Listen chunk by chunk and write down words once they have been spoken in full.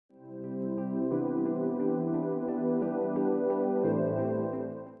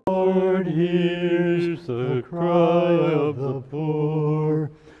Lord hears the cry of the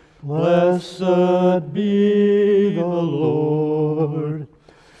poor. Blessed be the Lord.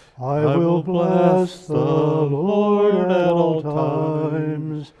 I will bless the Lord at all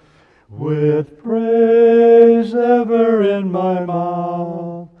times, with praise ever in my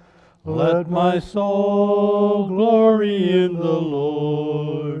mouth. Let my soul glory in the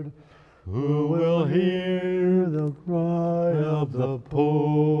Lord, who will hear the cry of the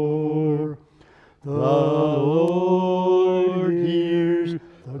poor. The Lord hears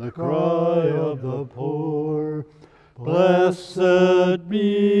the cry of the poor. Blessed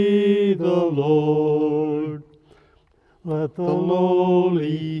be the Lord. Let the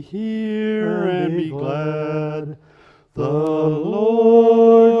lowly hear and be glad. The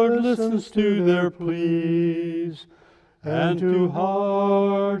Lord listens to their pleas, and to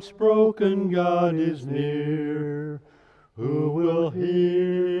hearts broken God is near, who will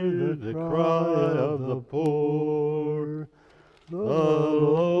hear the cry of the poor. The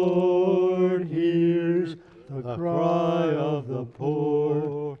Lord hears the cry of the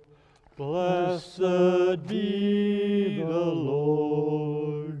poor. Blessed be the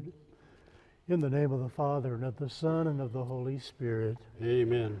Lord. In the name of the Father, and of the Son, and of the Holy Spirit.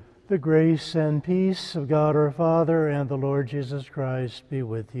 Amen. The grace and peace of God our Father and the Lord Jesus Christ be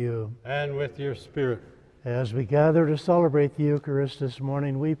with you. And with your spirit. As we gather to celebrate the Eucharist this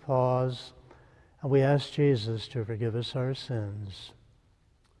morning, we pause and we ask Jesus to forgive us our sins.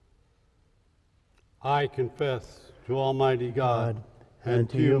 I confess to Almighty God and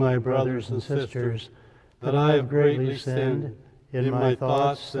to you, my brothers and sisters, that I have greatly sinned in my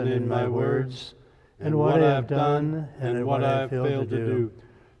thoughts and in my words, and what I have done and in what I have failed to do,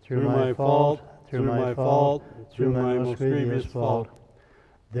 through my fault, through my most grievous fault.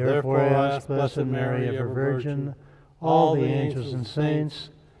 Therefore I ask Blessed Mary, ever Virgin, all the angels and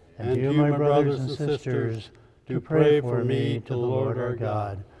saints, and you, my brothers and sisters, to pray for me to the Lord our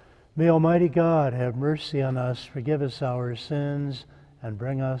God. May Almighty God have mercy on us, forgive us our sins, and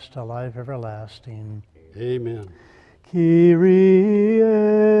bring us to life everlasting. Amen. Kyrie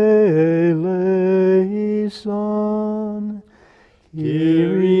eleison,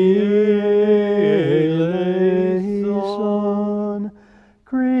 Kyrie eleison,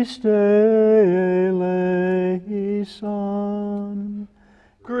 Christe eleison,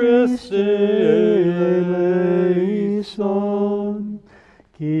 Christe eleison,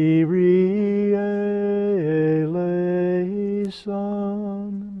 Kyrie eleison,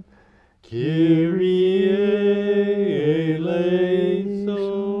 Kyrie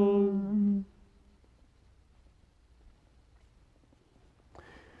eleison.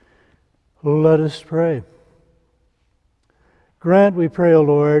 Let us pray. Grant, we pray, O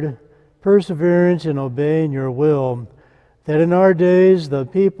Lord, perseverance in obeying your will, that in our days the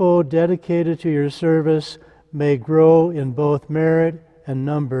people dedicated to your service may grow in both merit and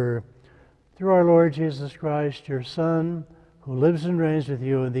number. Through our Lord Jesus Christ, your Son, who lives and reigns with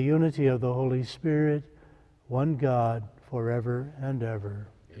you in the unity of the Holy Spirit, one God, forever and ever.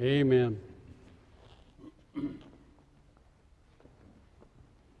 Amen.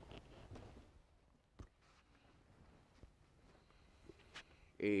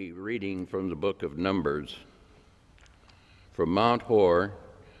 A reading from the book of Numbers. From Mount Hor,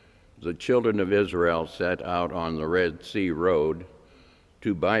 the children of Israel set out on the Red Sea road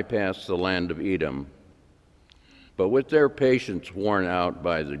to bypass the land of Edom. But with their patience worn out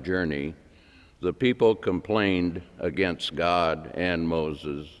by the journey, the people complained against God and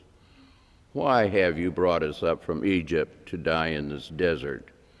Moses. "Why have you brought us up from Egypt to die in this desert,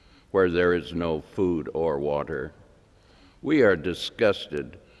 where there is no food or water? We are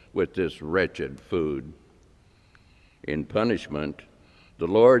disgusted with this wretched food." In punishment, the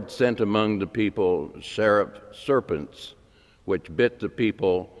Lord sent among the people serpents, which bit the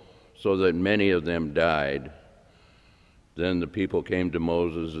people so that many of them died. Then the people came to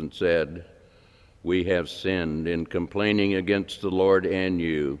Moses and said, "We have sinned in complaining against the Lord and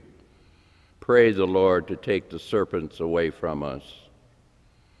you. Pray the Lord to take the serpents away from us."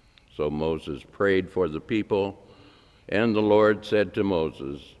 So Moses prayed for the people, and the Lord said to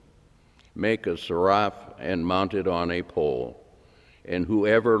Moses, "Make a seraph and mount it on a pole, and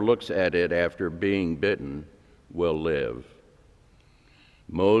whoever looks at it after being bitten will live."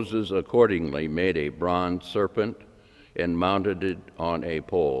 Moses accordingly made a bronze serpent and mounted it on a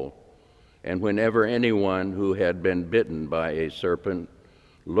pole. And whenever anyone who had been bitten by a serpent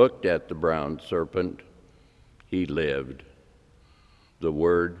looked at the bronze serpent, he lived. The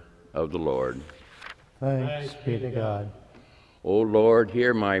word of the Lord. Thanks be to God. O Lord,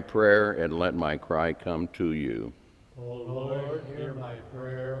 hear my prayer and let my cry come to you. O Lord, hear my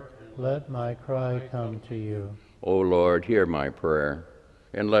prayer and let my cry come to you. O Lord, hear my prayer,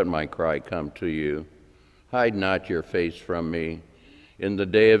 and let my cry come to you. Hide not your face from me. In the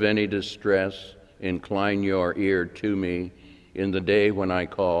day of any distress, incline your ear to me. In the day when I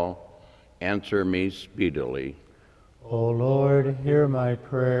call, answer me speedily. O Lord, hear my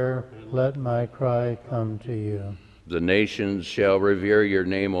prayer, let my cry come to you. The nations shall revere your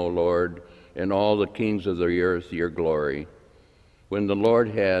name, O Lord, and all the kings of the earth your glory. When the Lord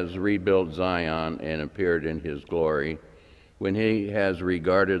has rebuilt Zion and appeared in his glory, when he has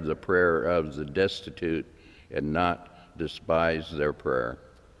regarded the prayer of the destitute and not despised their prayer.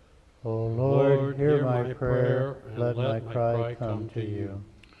 O Lord, hear my prayer, let my cry come to you.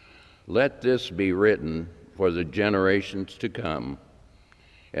 Let this be written for the generations to come,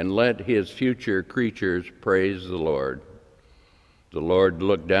 and let his future creatures praise the Lord. The Lord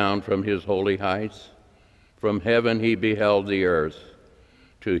looked down from his holy heights. From heaven he beheld the earth,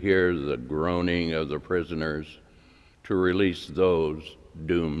 to hear the groaning of the prisoners, to release those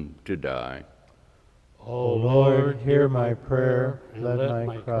doomed to die. O Lord, hear my prayer, let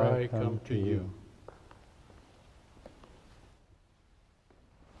my cry come to you.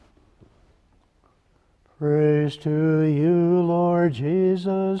 Praise to you, Lord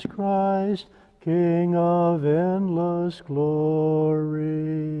Jesus Christ, King of endless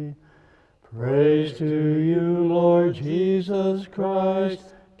glory. Praise to you, Lord Jesus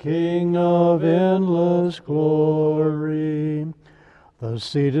Christ, King of endless glory. The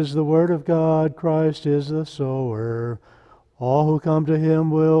seed is the word of God, Christ is the sower. All who come to him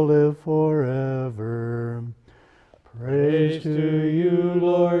will live forever. Praise to you,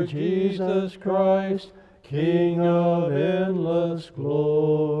 Lord Jesus Christ, King of endless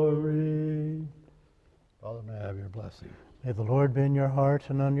glory. Father, may I have your blessing. May the Lord be in your heart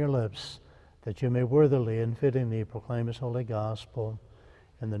and on your lips, that you may worthily and fittingly proclaim his holy gospel.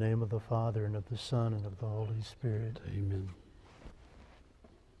 In the name of the Father, and of the Son, and of the Holy Spirit. Amen.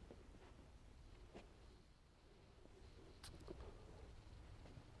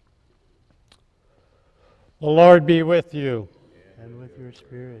 The Lord be with you. And with your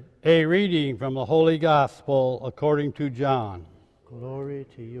spirit. A reading from the Holy Gospel according to John. Glory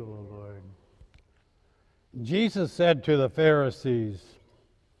to you, O Lord. Jesus said to the Pharisees,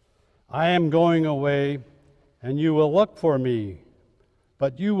 I am going away, and you will look for me,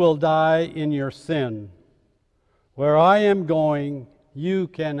 but you will die in your sin. Where I am going, you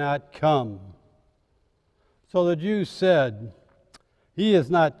cannot come. So the Jews said, He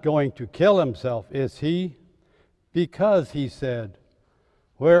is not going to kill himself, is he? Because he said,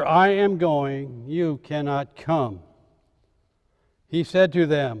 Where I am going, you cannot come. He said to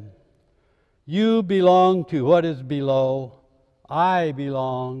them, You belong to what is below, I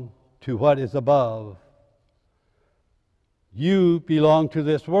belong to what is above. You belong to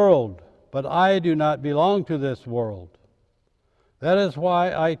this world, but I do not belong to this world. That is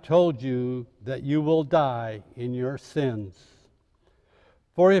why I told you that you will die in your sins.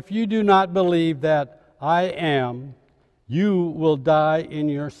 For if you do not believe that I am, you will die in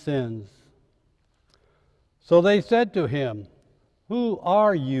your sins. So they said to him, Who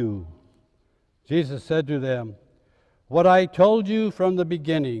are you? Jesus said to them, What I told you from the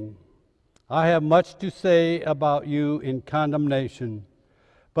beginning. I have much to say about you in condemnation,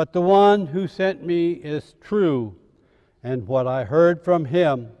 but the one who sent me is true, and what I heard from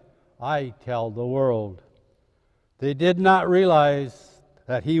him I tell the world. They did not realize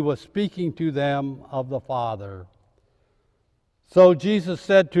that he was speaking to them of the Father. So Jesus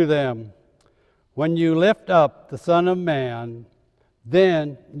said to them, When you lift up the Son of Man,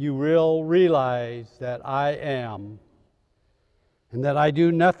 then you will realize that I am, and that I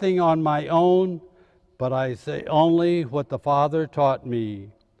do nothing on my own, but I say only what the Father taught me.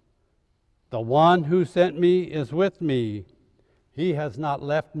 The one who sent me is with me. He has not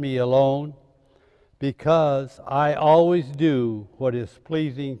left me alone, because I always do what is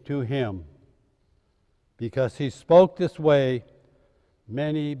pleasing to him. Because he spoke this way,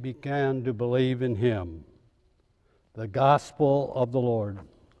 many began to believe in him. The Gospel of the Lord.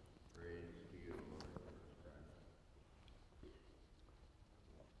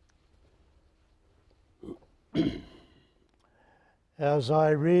 As I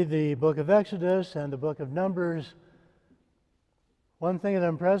read the book of Exodus and the book of Numbers, one thing that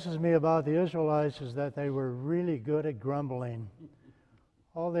impresses me about the Israelites is that they were really good at grumbling.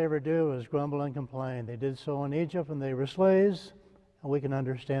 All they ever do was grumble and complain. They did so in Egypt when they were slaves, and we can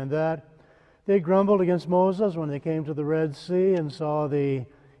understand that. They grumbled against Moses when they came to the Red Sea and saw the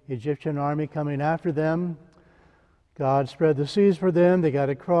Egyptian army coming after them. God spread the seas for them. They got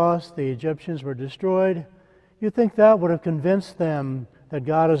across. The Egyptians were destroyed. You'd think that would have convinced them that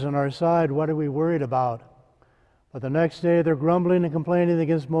God is on our side, what are we worried about? But the next day they're grumbling and complaining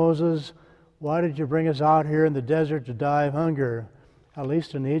against Moses. Why did you bring us out here in the desert to die of hunger? At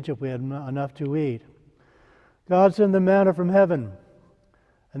least in Egypt we had enough to eat. God sent the manna from heaven.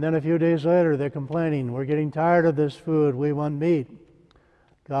 And then a few days later they're complaining, we're getting tired of this food, we want meat.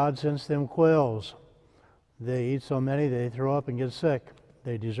 God sends them quails. They eat so many they throw up and get sick.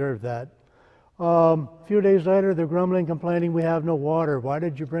 They deserve that. A few days later they're grumbling, complaining, we have no water. Why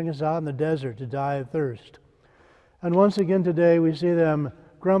did you bring us out in the desert to die of thirst? And once again today we see them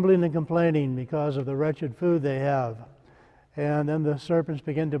grumbling and complaining because of the wretched food they have. And then the serpents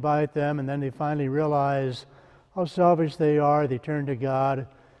begin to bite them, and then they finally realize how selfish they are. They turn to God.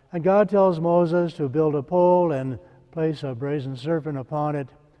 And God tells Moses to build a pole and place a brazen serpent upon it,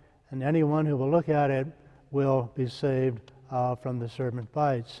 and anyone who will look at it will be saved from the serpent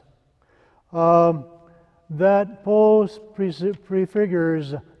bites. That pole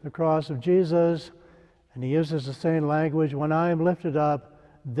prefigures the cross of Jesus, and he uses the same language, when I am lifted up,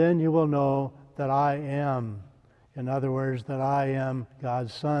 then you will know that I am. In other words, that I am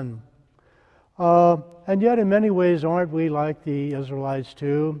God's Son. And yet in many ways aren't we like the Israelites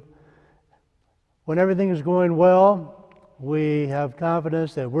too? When everything is going well, we have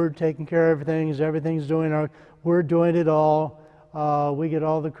confidence that we're taking care of things, we're doing it all. We get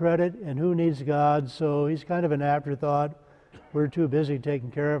all the credit, and who needs God? So he's kind of an afterthought. We're too busy taking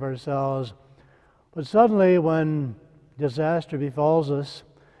care of ourselves. But suddenly when disaster befalls us,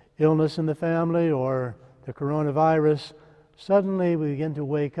 illness in the family or the coronavirus, suddenly we begin to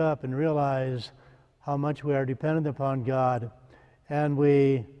wake up and realize how much we are dependent upon God. And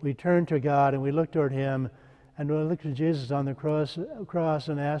we turn to God and we look toward Him, and we look to Jesus on the cross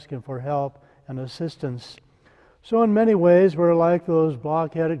and ask Him for help and assistance. So in many ways we're like those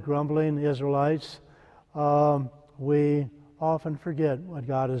blockheaded, grumbling Israelites. We often forget what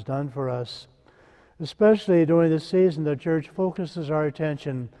God has done for us. Especially during this season, the church focuses our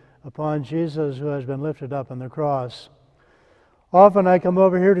attention upon Jesus who has been lifted up on the cross. Often I come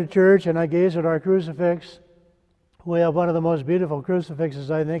over here to church and I gaze at our crucifix. We have one of the most beautiful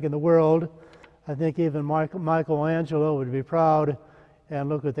crucifixes, I think, in the world. I think even Michelangelo would be proud. And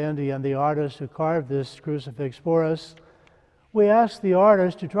look at Andy and the artist who carved this crucifix for us. We ask the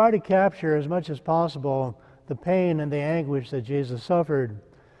artist to try to capture as much as possible the pain and the anguish that Jesus suffered.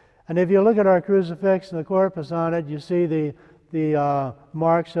 And if you look at our crucifix and the corpus on it, you see the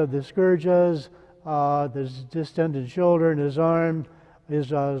marks of the scourges, the distended shoulder in his arm,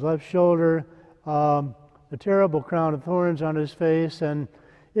 his left shoulder, the terrible crown of thorns on his face. And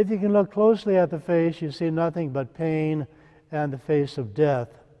if you can look closely at the face, you see nothing but pain and the face of death.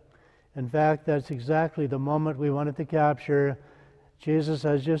 In fact, that's exactly the moment we wanted to capture. Jesus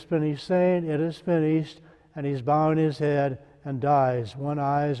has just finished saying, it is finished, and he's bowing his head and dies. One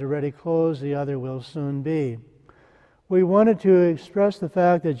eye is already closed, the other will soon be. We wanted to express the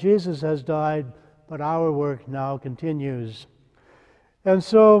fact that Jesus has died, but our work now continues. And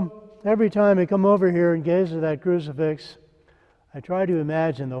so every time I come over here and gaze at that crucifix, I try to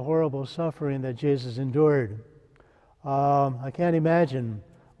imagine the horrible suffering that Jesus endured. I can't imagine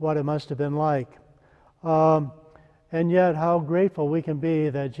what it must have been like. And yet how grateful we can be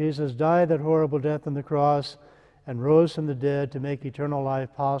that Jesus died that horrible death on the cross and rose from the dead to make eternal life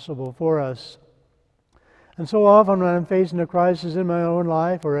possible for us. And so often when I'm facing a crisis in my own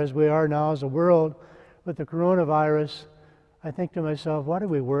life, or as we are now as a world with the coronavirus, I think to myself, what are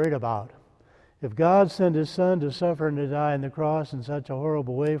we worried about? If God sent His Son to suffer and to die on the cross in such a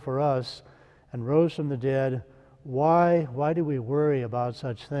horrible way for us and rose from the dead, why do we worry about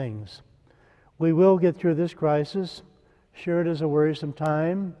such things? We will get through this crisis. Sure, it is a worrisome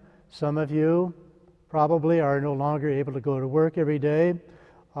time. Some of you probably are no longer able to go to work every day.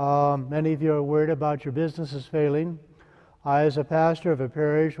 Many of you are worried about your businesses failing. I, as a pastor of a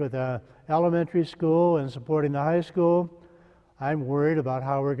parish with an elementary school and supporting the high school, I'm worried about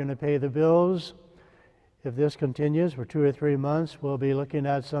how we're going to pay the bills. If this continues for 2 or 3 months, we'll be looking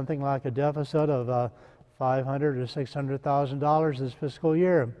at something like a deficit of $500,000 or $600,000 this fiscal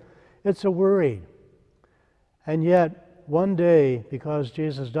year. It's a worry. And yet, one day, because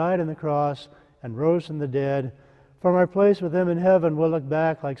Jesus died on the cross and rose from the dead, from our place with Him in heaven, we'll look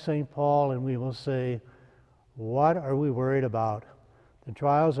back like St. Paul and we will say, what are we worried about? The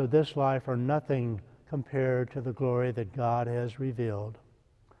trials of this life are nothing compared to the glory that God has revealed.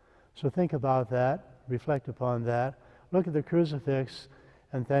 So think about that, reflect upon that, look at the crucifix,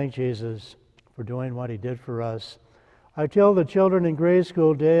 and thank Jesus for doing what He did for us. I tell the children in grade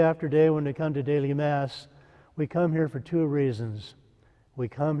school day after day when they come to daily Mass, we come here for 2 reasons. We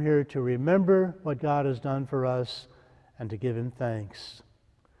come here to remember what God has done for us, and to give him thanks.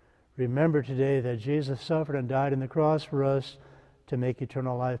 Remember today that Jesus suffered and died on the cross for us to make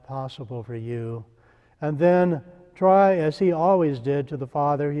eternal life possible for you. And then try, as he always did to the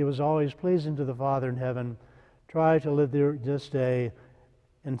Father, he was always pleasing to the Father in heaven, try to live this day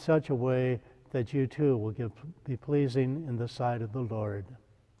in such a way that you too will be pleasing in the sight of the Lord.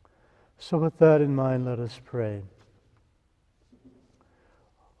 So with that in mind, let us pray.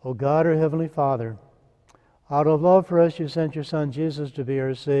 O God, our Heavenly Father, out of love for us you sent your Son Jesus to be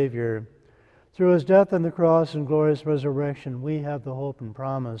our Savior. Through his death on the cross and glorious resurrection, we have the hope and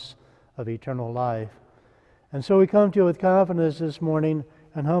promise of eternal life. And so we come to you with confidence this morning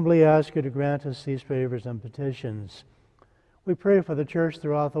and humbly ask you to grant us these favors and petitions. We pray for the church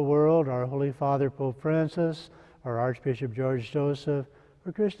throughout the world, our Holy Father Pope Francis, our Archbishop George Joseph,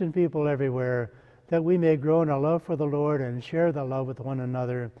 for Christian people everywhere, that we may grow in our love for the Lord and share that love with one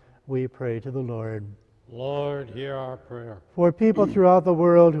another. We pray to the Lord. Lord, hear our prayer. For people throughout the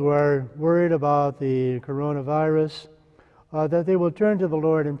world who are worried about the coronavirus, that they will turn to the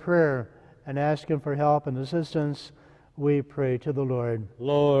Lord in prayer and ask him for help and assistance, we pray to the Lord.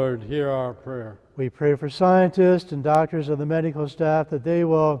 Lord, hear our prayer. We pray for scientists and doctors of the medical staff that they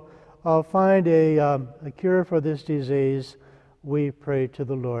will find a cure for this disease. We pray to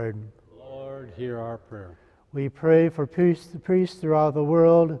the Lord. Lord, hear our prayer. We pray for peace throughout the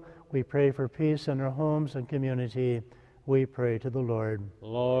world. We pray for peace in our homes and community. We pray to the Lord.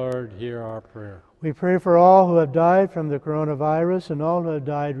 Lord, hear our prayer. We pray for all who have died from the coronavirus and all who have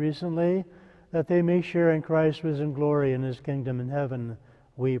died recently, that they may share in Christ's risen glory in his kingdom in heaven.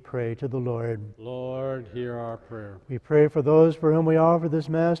 We pray to the Lord. Lord, hear our prayer. We pray for those for whom we offer this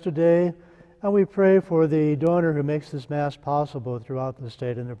Mass today, and we pray for the donor who makes this Mass possible throughout the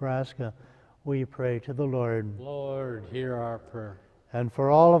state of Nebraska. We pray to the Lord. Lord, hear our prayer. And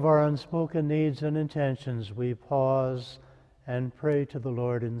for all of our unspoken needs and intentions, we pause and pray to the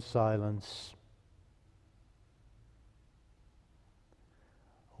Lord in silence.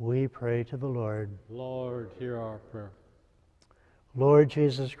 We pray to the Lord. Lord, hear our prayer. Lord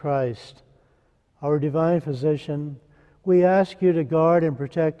Jesus Christ, our divine physician, we ask you to guard and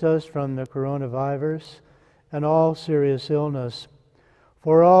protect us from the coronavirus and all serious illness.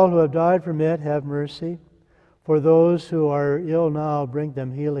 For all who have died from it, have mercy. For those who are ill now, bring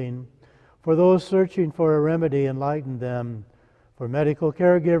them healing. For those searching for a remedy, enlighten them. For medical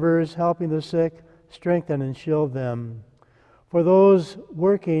caregivers helping the sick, strengthen and shield them. For those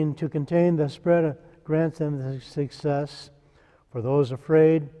working to contain the spread, grant them success. For those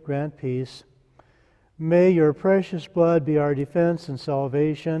afraid, grant peace. May your precious blood be our defense and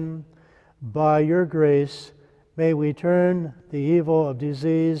salvation. By your grace, may we turn the evil of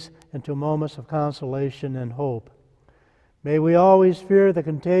disease into moments of consolation and hope. May we always fear the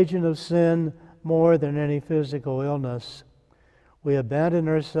contagion of sin more than any physical illness. We abandon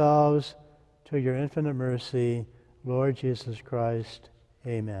ourselves to your infinite mercy, Lord Jesus Christ.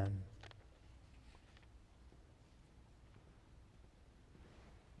 Amen.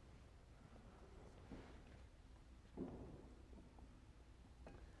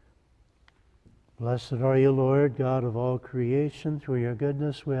 Blessed are you, Lord, God of all creation. Through your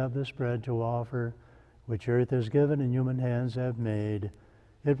goodness we have this bread to offer, which earth has given and human hands have made.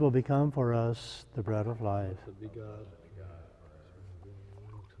 It will become for us the bread of life. Blessed be God.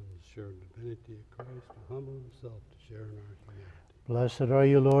 Share the divinity of Christ, to humble himself to share in our humanity. Blessed are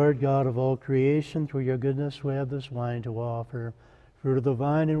you, Lord, God of all creation. Through your goodness we have this wine to offer. Fruit of the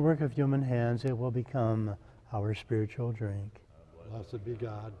vine and work of human hands, it will become our spiritual drink. Blessed be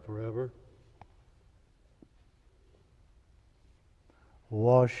God forever.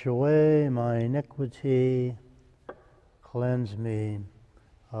 Wash away my iniquity, cleanse me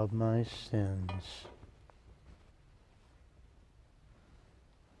of my sins.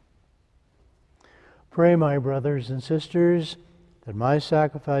 Pray, my brothers and sisters, that my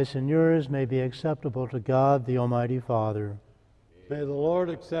sacrifice and yours may be acceptable to God, the Almighty Father. May the Lord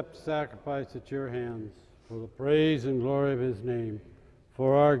accept the sacrifice at your hands for the praise and glory of his name,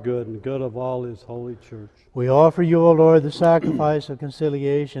 for our good and good of all his holy church. We offer you, O Lord, the sacrifice of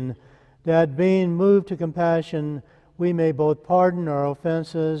conciliation, that being moved to compassion, we may both pardon our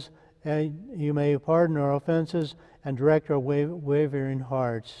offenses, and you may pardon our offenses and direct our wavering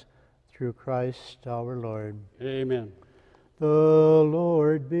hearts, through Christ our Lord. Amen. The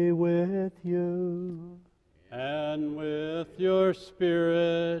Lord be with you. And with your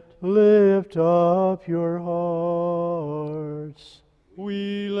spirit, Lift up your hearts.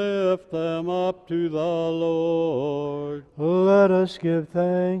 we lift them up to the Lord. Let us give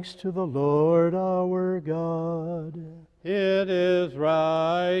thanks to the Lord our God. It is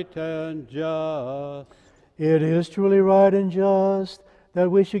right and just. It is truly right and just that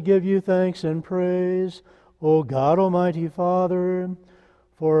we should give you thanks and praise, O God, Almighty Father,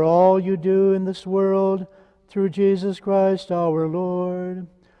 for all you do in this world through Jesus Christ our Lord.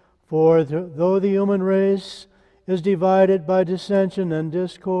 For though the human race is divided by dissension and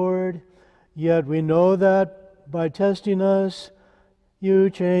discord, yet we know that by testing us, you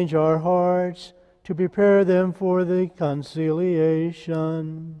change our hearts to prepare them for the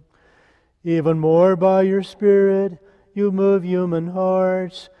conciliation. Even more by your Spirit, you move human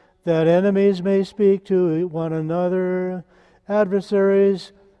hearts, that enemies may speak to one another,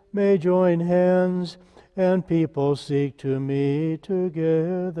 adversaries may join hands, and people seek to meet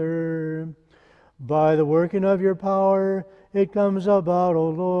together. By the working of your power, it comes about, O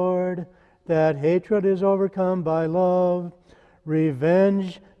Lord, that hatred is overcome by love,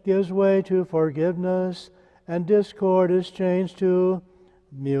 revenge gives way to forgiveness, and discord is changed to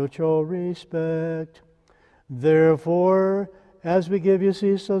mutual respect. Therefore, as we give you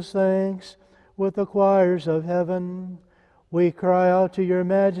ceaseless thanks with the choirs of heaven, we cry out to your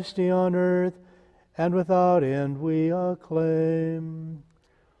majesty on earth, and without end we acclaim,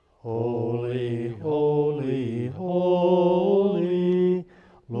 Holy, holy, holy,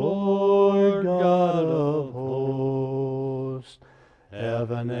 Lord God of hosts.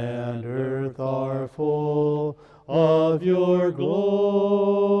 Heaven and earth are full of your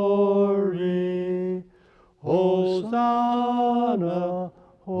glory. Hosanna,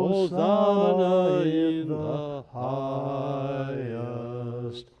 Hosanna in the highest.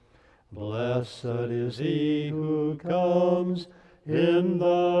 Blessed is he who comes in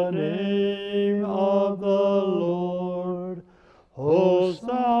the name of the Lord. Hosanna,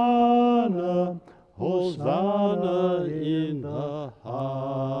 Hosanna in the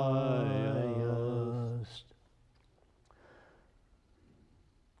highest.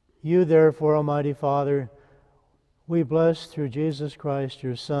 You therefore, Almighty Father, we bless through Jesus Christ,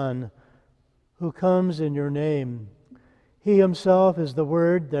 your Son, who comes in your name. He himself is the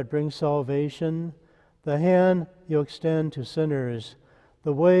Word that brings salvation, the hand you extend to sinners,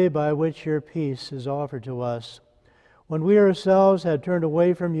 the way by which your peace is offered to us. When we ourselves had turned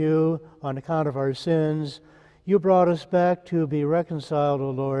away from you on account of our sins, you brought us back to be reconciled, O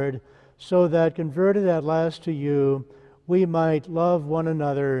Lord, so that, converted at last to you, we might love one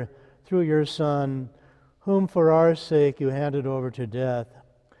another through your Son, whom for our sake you handed over to death.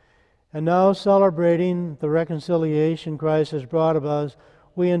 And now, celebrating the reconciliation Christ has brought us,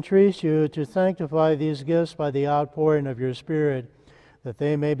 we entreat you to sanctify these gifts by the outpouring of your Spirit, that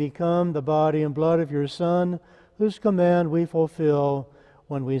they may become the body and blood of your Son, whose command we fulfill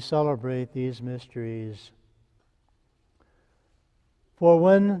when we celebrate these mysteries. For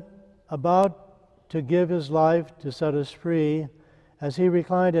when about to give his life to set us free, as he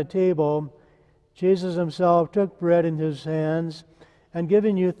reclined at table, Jesus himself took bread in his hands, and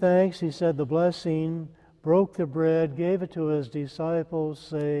giving you thanks, he said the blessing, broke the bread, gave it to his disciples,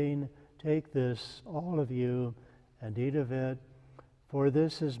 saying, "Take this, all of you, and eat of it, for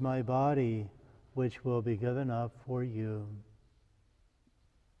this is my body, which will be given up for you."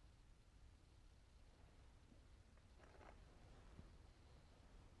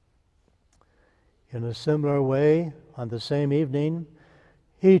 In a similar way, on the same evening,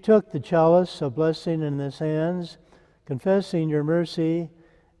 he took the chalice of blessing in his hands, confessing your mercy,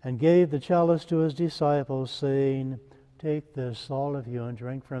 and gave the chalice to his disciples, saying, "Take this, all of you, and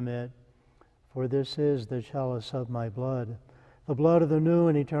drink from it, for this is the chalice of my blood, the blood of the new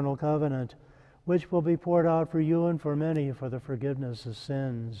and eternal covenant, which will be poured out for you and for many for the forgiveness of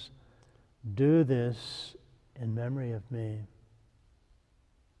sins. Do this in memory of me."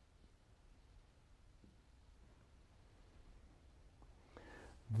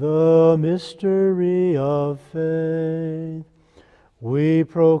 The mystery of faith. We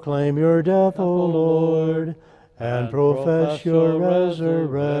proclaim your death, O Lord, and profess your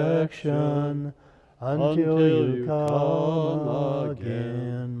resurrection until you come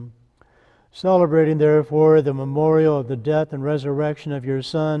again. Celebrating, therefore, the memorial of the death and resurrection of your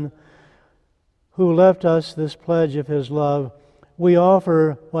Son, who left us this pledge of his love, we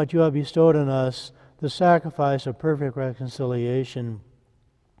offer what you have bestowed on us, the sacrifice of perfect reconciliation.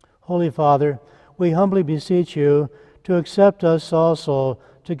 Holy Father, we humbly beseech you to accept us also,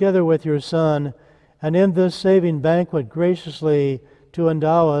 together with your Son, and in this saving banquet graciously to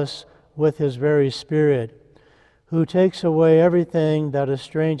endow us with his very Spirit, who takes away everything that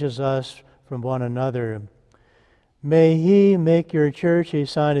estranges us from one another. May he make your church a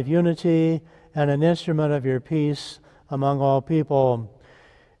sign of unity and an instrument of your peace among all people.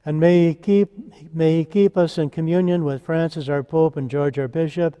 And may he keep us in communion with Francis our Pope and George our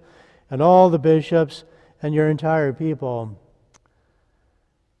Bishop, and all the bishops, and your entire people.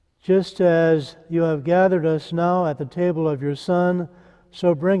 Just as you have gathered us now at the table of your Son,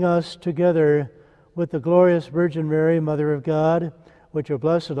 so bring us together with the glorious Virgin Mary, Mother of God, with your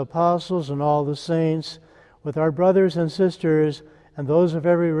blessed apostles and all the saints, with our brothers and sisters and those of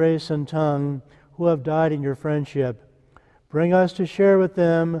every race and tongue who have died in your friendship. Bring us to share with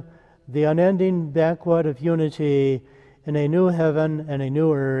them the unending banquet of unity in a new heaven and a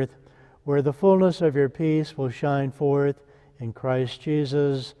new earth, where the fullness of your peace will shine forth in Christ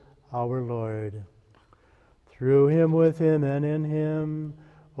Jesus our Lord. Through him, with him, and in him,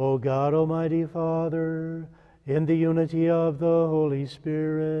 O God, Almighty Father, in the unity of the Holy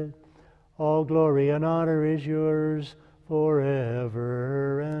Spirit, all glory and honor is yours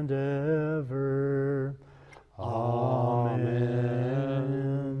forever and ever.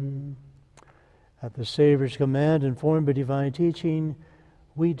 Amen. At the Savior's command, informed by divine teaching,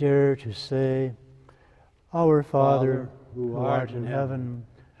 we dare to say, Our Father, who art in heaven,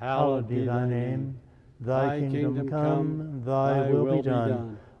 hallowed be thy name. Thy kingdom come, thy will be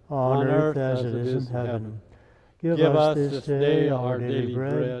done, on earth as it is in heaven. Give us this day our daily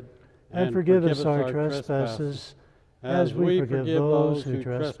bread, and forgive us our trespasses, as we forgive those who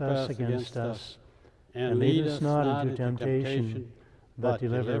trespass against us. And lead us not into temptation, but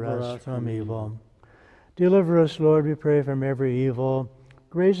deliver us from evil. Deliver us, Lord, we pray, from every evil.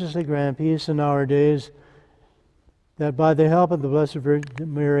 Graciously grant peace in our days, that by the help of the Blessed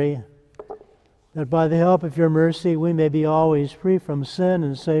Virgin Mary, that by the help of your mercy we may be always free from sin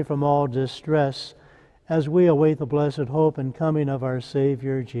and safe from all distress, as we await the blessed hope and coming of our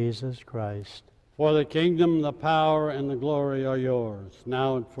Savior, Jesus Christ. For the kingdom, the power, and the glory are yours,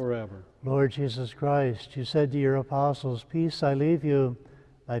 now and forever. Lord Jesus Christ, you said to your apostles, Peace I leave you,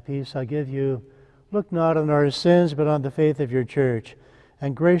 my peace I give you. Look not on our sins, but on the faith of your church,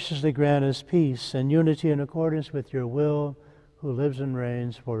 and graciously grant us peace and unity in accordance with your will, who lives and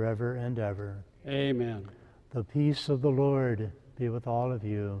reigns forever and ever. Amen. The peace of the Lord be with all of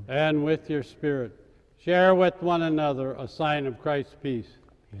you. And with your spirit. Share with one another a sign of Christ's peace.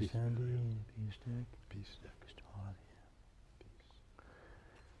 Peace, Andy. Peace, Dick. Peace, Dick. Peace to all of you.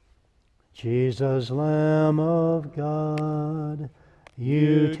 Jesus, Lamb of God,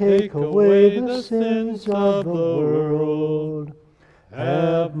 you take away the sins of the world.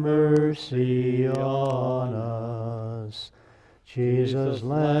 Have mercy on us. Jesus,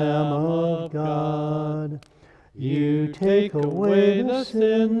 Lamb of God, you take away the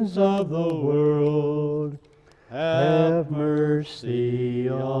sins of the world. Have mercy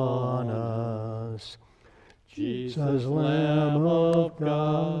on us. Jesus, Lamb of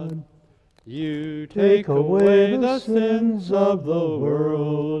God, you take away the sins of the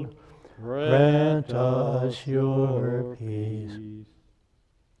world. Grant us your peace.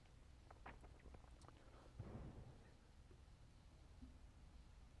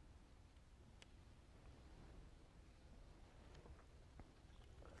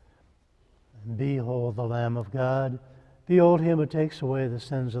 Behold the Lamb of God. Behold him who takes away the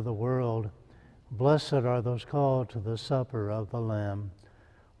sins of the world. Blessed are those called to the supper of the Lamb.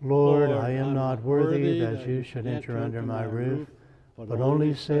 Lord, I am not worthy that you should enter under my roof, but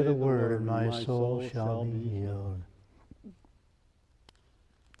only say the word, and my soul shall be healed.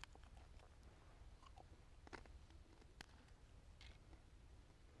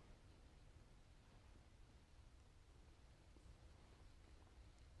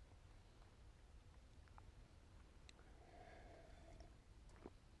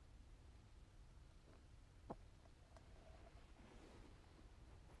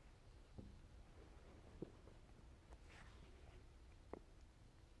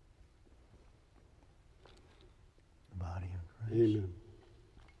 Amen.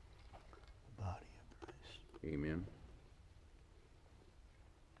 The body of Christ. Amen.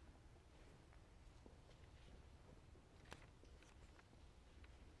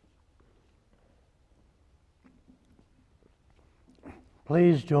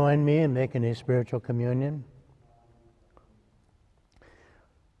 Please join me in making a spiritual communion.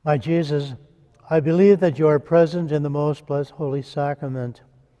 My Jesus, I believe that you are present in the most blessed Holy Sacrament.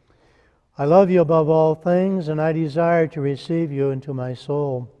 I love you above all things, and I desire to receive you into my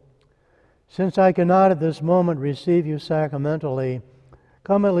soul. Since I cannot at this moment receive you sacramentally,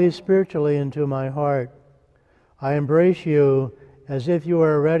 come at least spiritually into my heart. I embrace you as if you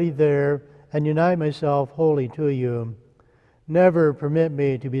were already there, and unite myself wholly to you. Never permit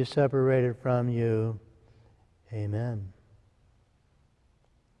me to be separated from you. Amen.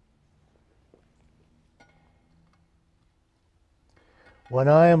 When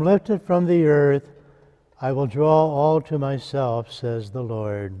I am lifted from the earth, I will draw all to myself, says the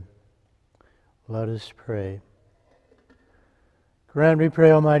Lord. Let us pray. Grant, we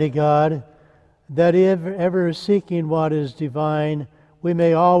pray, Almighty God, that ever seeking what is divine, we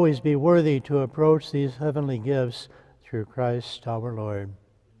may always be worthy to approach these heavenly gifts through Christ our Lord.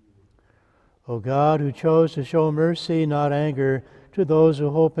 O God, who chose to show mercy, not anger, to those who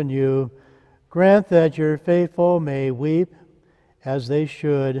hope in you, grant that your faithful may weep as they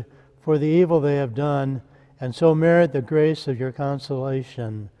should for the evil they have done, and so merit the grace of your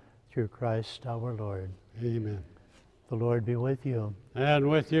consolation through Christ our Lord. Amen. The Lord be with you. And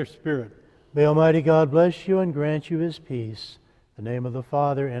with your spirit. May Almighty God bless you and grant you his peace. In the name of the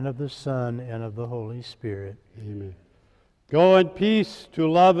Father, and of the Son, and of the Holy Spirit. Amen. Go in peace to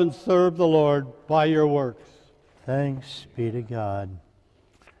love and serve the Lord by your works. Thanks be to God.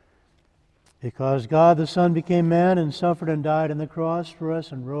 Because God the Son became man and suffered and died on the cross for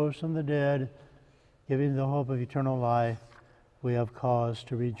us and rose from the dead, giving the hope of eternal life, we have cause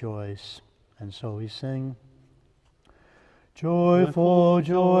to rejoice. And so we sing. Joyful,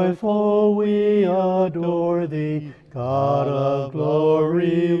 joyful, we adore thee, God of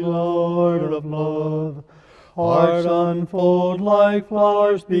glory, Lord of love. Hearts unfold like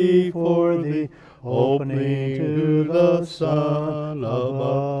flowers before thee, opening to the sun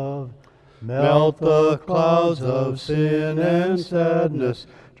above. Melt the clouds of sin and sadness,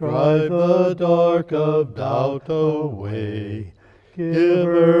 drive the dark of doubt away.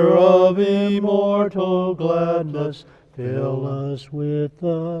 Giver of immortal gladness, fill us with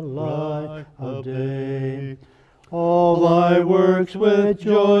the light of day. All thy works with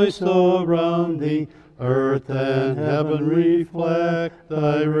joy surround thee, earth and heaven reflect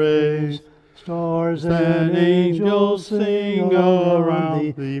thy rays. Stars and angels sing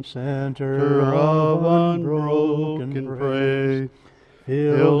around thee, center of unbroken praise.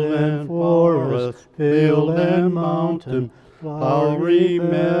 Field and forest, field and mountain, flowery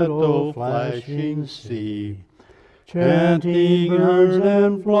meadow, flashing sea. Chanting herds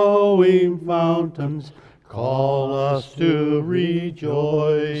and flowing fountains, call us to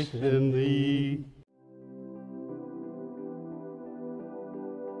rejoice in